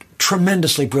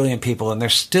tremendously brilliant people, and they're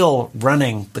still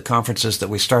running the conferences that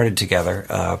we started together,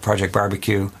 Project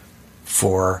Barbecue,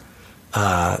 for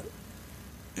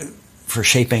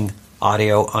shaping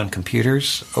audio on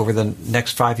computers over the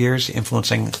next 5 years,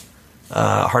 influencing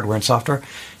hardware and software,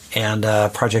 and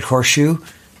Project Horseshoe,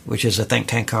 which is a think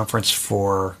tank conference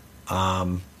for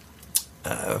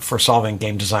solving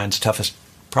game design's toughest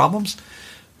problems.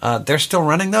 They're still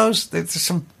running those. There's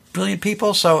some brilliant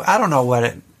people, so I don't know what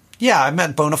it... Yeah, I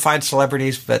met bona fide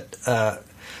celebrities, but I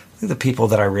think the people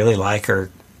that I really like are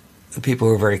the people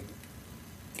who are very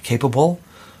capable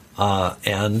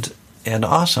and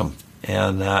awesome.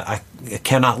 And I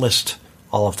cannot list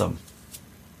all of them.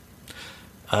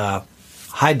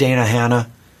 Hi, Dana Hanna.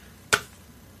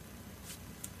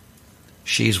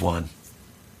 She's one.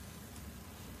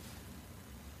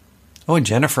 Oh, and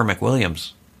Jennifer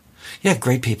McWilliams. Yeah,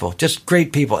 great people. Just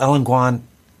great people. Ellen Guan,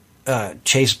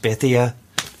 Chase Bethia.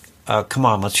 Come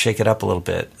on, let's shake it up a little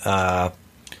bit.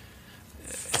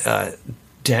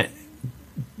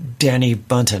 Danny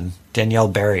Bunton, Danielle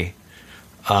Berry,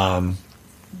 the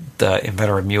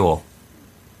inventor of Mule.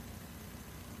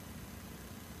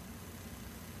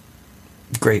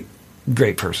 Great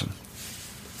person.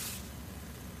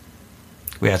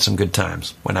 We had some good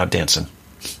times. Went out dancing.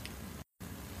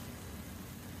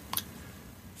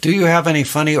 Do you have any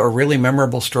funny or really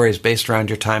memorable stories based around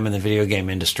your time in the video game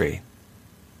industry?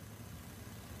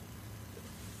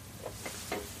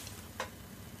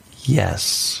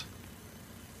 Yes.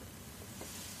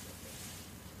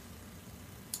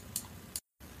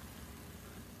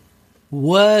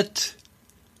 What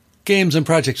games and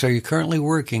projects are you currently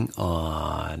working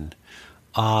on?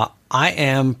 I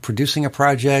am producing a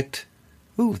project.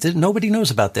 Nobody knows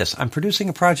about this. I'm producing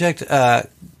a project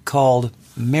called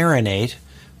Marinate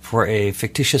for a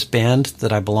fictitious band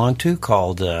that I belong to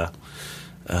called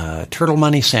Turtle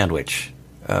Money Sandwich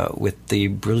with the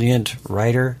brilliant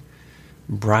writer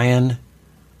Brian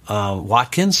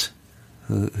Watkins,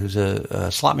 who's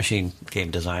a slot machine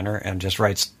game designer and just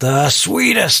writes the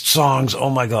sweetest songs. Oh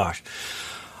my gosh.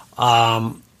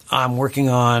 I'm working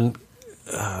on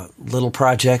little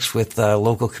projects with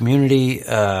local community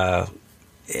and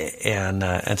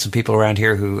some people around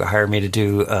here who hire me to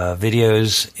do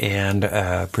videos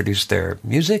and produce their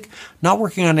music. Not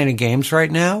working on any games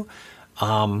right now.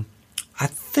 I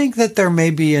think that there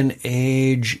may be an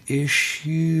age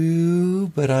issue,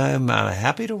 but I'm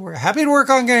happy to work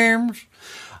on games.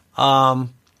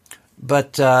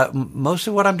 But most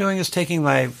of what I'm doing is taking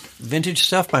my vintage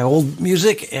stuff, my old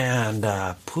music, and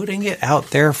putting it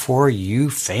out there for you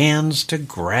fans to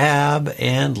grab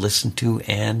and listen to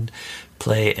and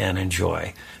play and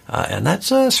enjoy. And that's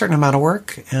a certain amount of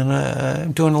work, and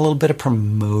I'm doing a little bit of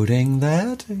promoting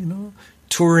that,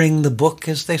 touring the book,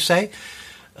 as they say.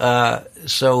 Yeah,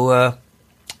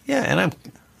 and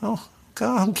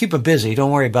I'm keeping busy.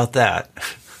 Don't worry about that.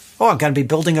 Oh, I'm going to be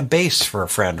building a base for a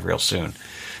friend real soon.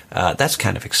 That's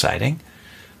kind of exciting.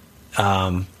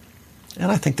 And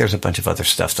I think there's a bunch of other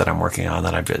stuff that I'm working on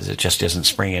that it just isn't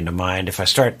springing into mind. If I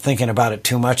start thinking about it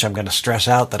too much, I'm going to stress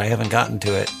out that I haven't gotten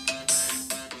to it.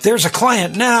 There's a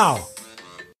client now.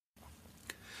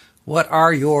 What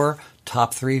are your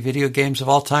top 3 video games of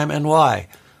all time and why?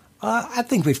 I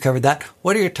think we've covered that.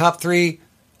 What are your top 3,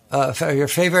 your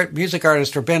favorite music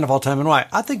artist or band of all time and why?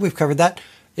 I think we've covered that.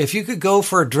 If you could go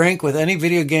for a drink with any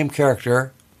video game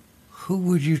character, who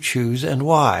would you choose and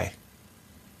why?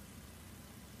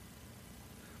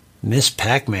 Miss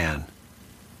Pac-Man.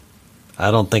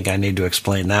 I don't think I need to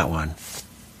explain that one.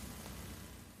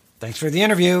 Thanks for the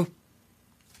interview.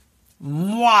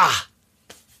 Mwah!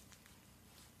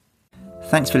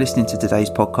 Thanks for listening to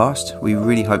today's podcast. We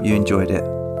really hope you enjoyed it.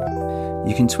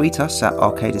 You can tweet us at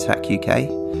Arcade Attack UK.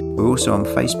 We're also on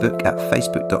Facebook at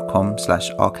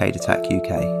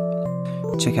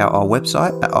facebook.com/arcadeattackuk. Check out our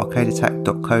website at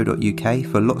arcadeattack.co.uk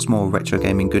for lots more retro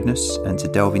gaming goodness and to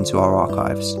delve into our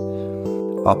archives.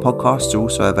 Our podcasts are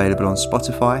also available on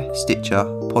Spotify, Stitcher,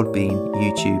 Podbean,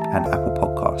 YouTube and Apple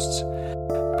Podcasts.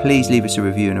 Please leave us a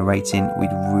review and a rating,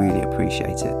 we'd really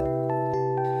appreciate it.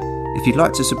 If you'd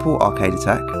like to support Arcade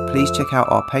Attack, please check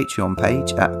out our Patreon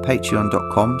page at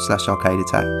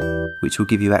patreon.com/arcadeattack, which will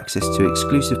give you access to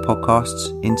exclusive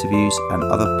podcasts, interviews and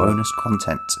other bonus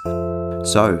content.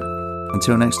 So,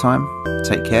 until next time,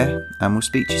 take care and we'll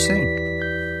speak to you soon.